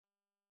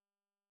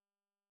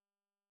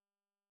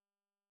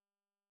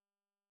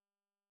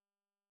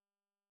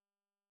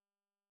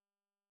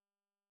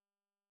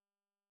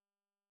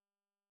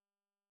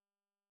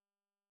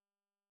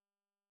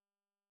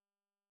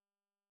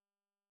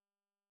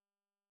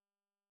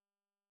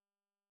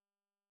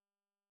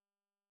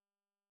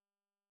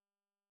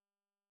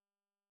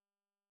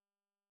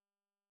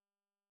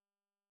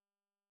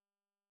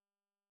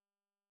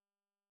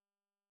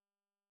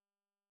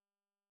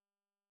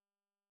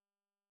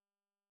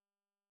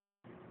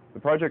The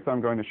project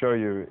I'm going to show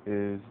you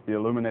is the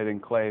Illuminating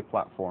Clay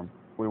platform.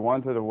 We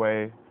wanted a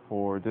way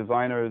for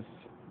designers,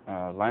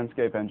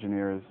 landscape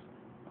engineers,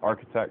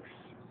 architects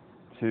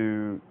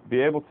to be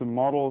able to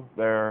model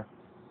their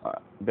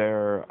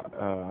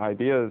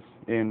ideas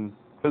in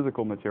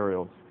physical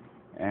materials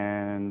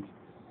and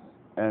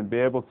be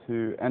able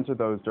to enter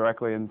those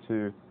directly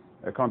into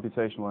a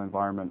computational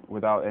environment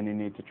without any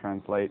need to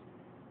translate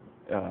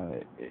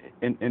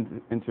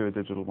into a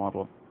digital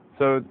model.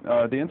 So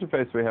the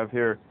interface we have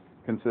here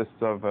consists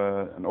of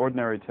an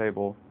ordinary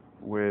table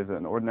with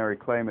an ordinary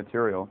clay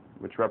material,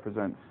 which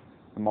represents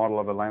the model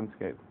of a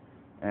landscape.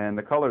 And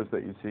the colors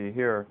that you see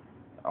here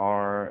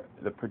are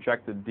the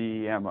projected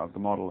DEM of the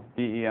model.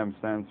 DEM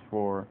stands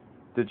for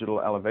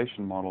digital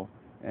elevation model,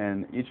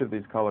 and each of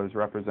these colors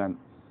represent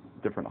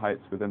different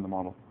heights within the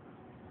model.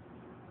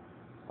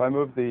 If I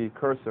move the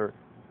cursor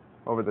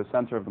over the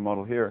center of the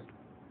model here,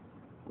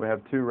 we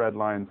have two red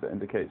lines that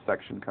indicate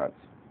section cuts,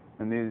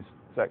 and these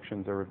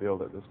sections are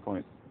revealed at this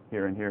point,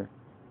 here and here.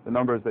 The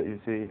numbers that you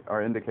see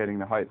are indicating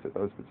the heights at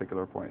those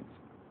particular points.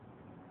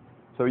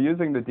 So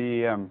using the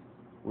DEM,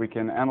 we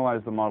can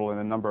analyze the model in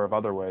a number of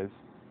other ways,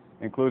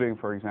 including,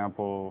 for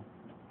example,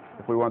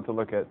 if we want to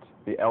look at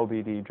the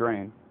LDD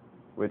drain,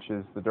 which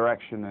is the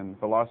direction and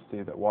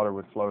velocity that water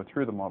would flow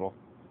through the model,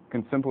 we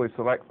can simply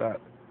select that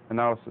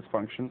analysis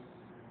function.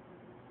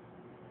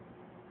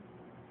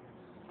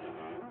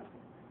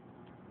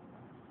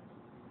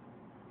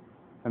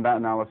 And that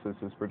analysis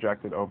is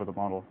projected over the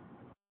model.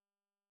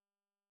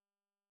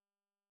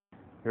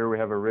 Here we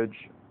have a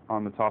ridge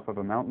on the top of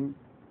a mountain,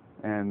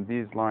 and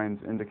these lines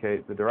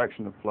indicate the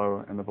direction of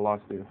flow and the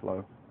velocity of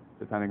flow,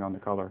 depending on the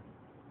color.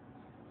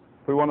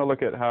 If we want to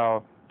look at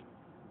how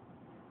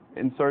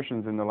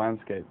insertions in the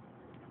landscape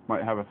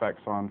might have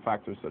effects on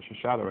factors such as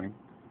shadowing,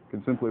 we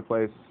can simply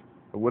place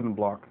a wooden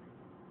block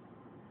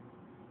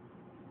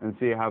and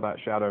see how that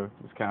shadow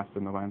is cast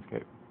in the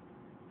landscape.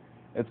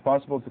 It's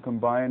possible to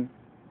combine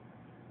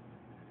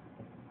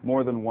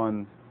more than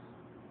one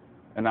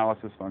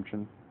analysis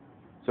function.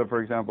 So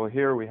for example,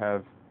 here we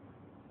have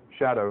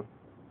shadow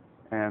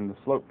and the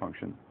slope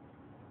function.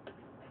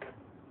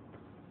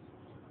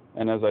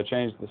 And as I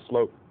change the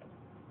slope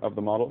of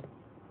the model,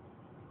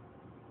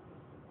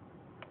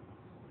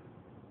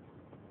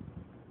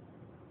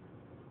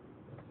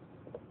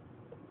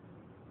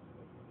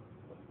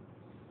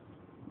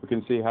 we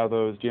can see how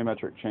those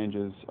geometric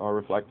changes are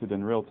reflected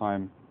in real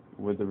time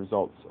with the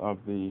results of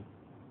the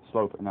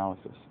slope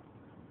analysis.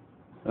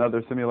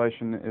 Another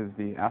simulation is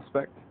the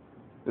aspect.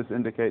 This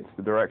indicates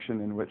the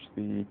direction in which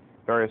the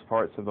various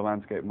parts of the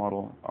landscape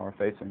model are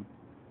facing.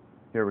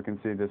 Here we can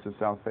see this is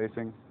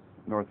south-facing,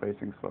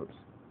 north-facing slopes.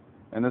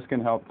 And this can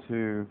help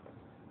to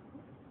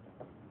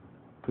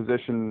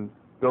position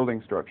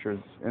building structures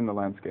in the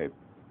landscape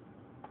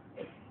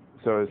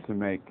so as to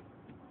make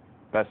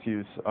best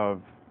use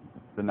of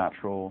the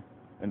natural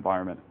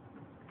environment.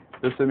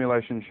 This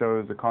simulation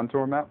shows a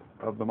contour map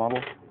of the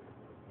model.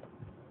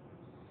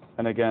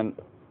 And again,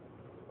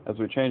 as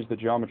we change the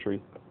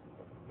geometry,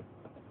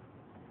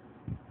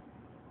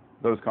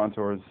 those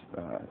contours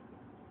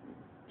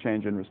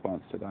change in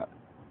response to that.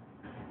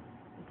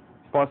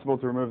 It's possible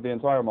to remove the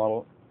entire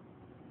model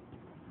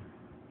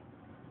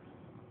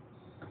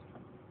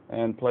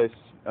and place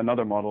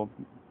another model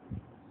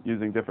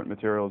using different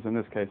materials, in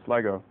this case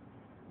Lego,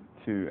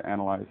 to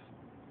analyze.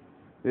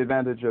 The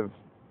advantage of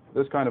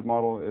this kind of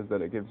model is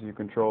that it gives you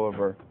control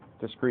over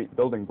discrete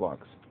building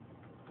blocks,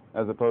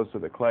 as opposed to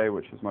the clay,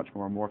 which is much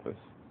more amorphous.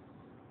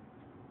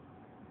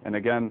 And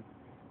again,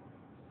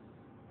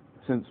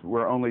 since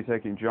we're only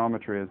taking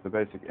geometry as the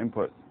basic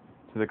input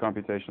to the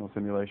computational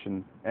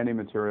simulation, any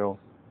material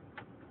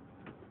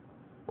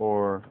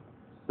or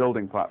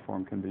building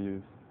platform can be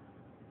used.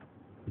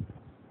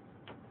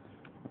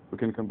 We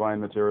can combine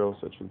materials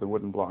such as the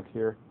wooden block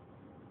here.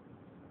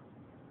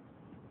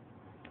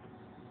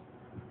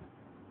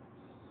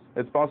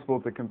 It's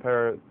possible to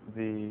compare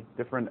the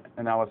different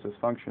analysis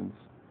functions.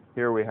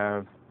 Here we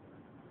have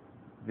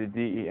the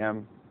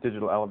DEM,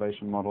 digital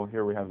elevation model.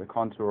 Here we have the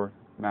contour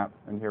map,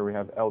 and here we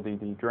have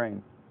LDD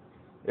drain.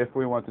 If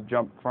we want to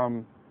jump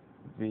from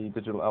the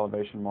digital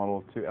elevation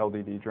model to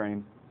LDD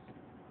drain,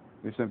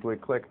 we simply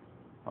click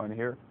on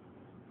here,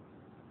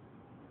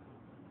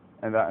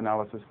 and that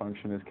analysis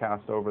function is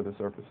cast over the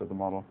surface of the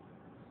model.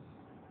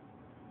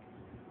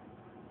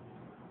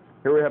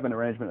 Here we have an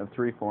arrangement of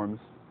three forms: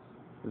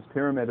 this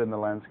pyramid in the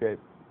landscape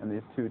and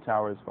these two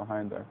towers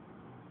behind there.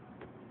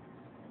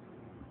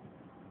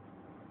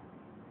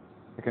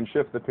 I can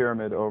shift the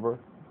pyramid over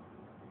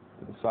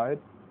to the side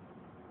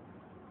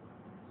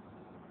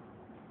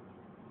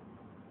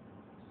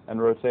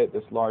and rotate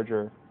this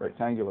larger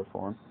rectangular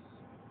form.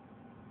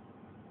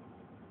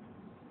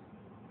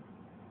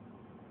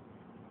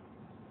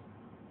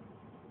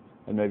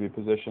 And maybe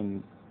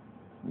position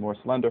a more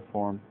slender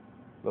form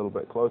a little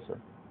bit closer.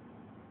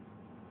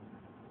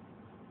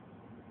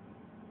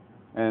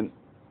 And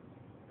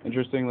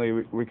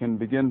interestingly, we can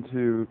begin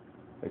to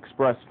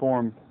express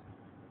form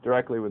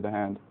directly with the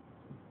hand.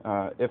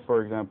 If,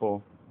 for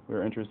example,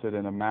 we're interested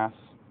in a mass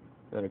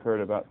that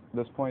occurred about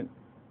this point,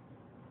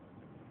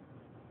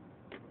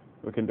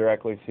 we can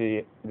directly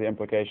see the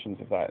implications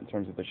of that in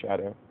terms of the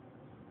shadow.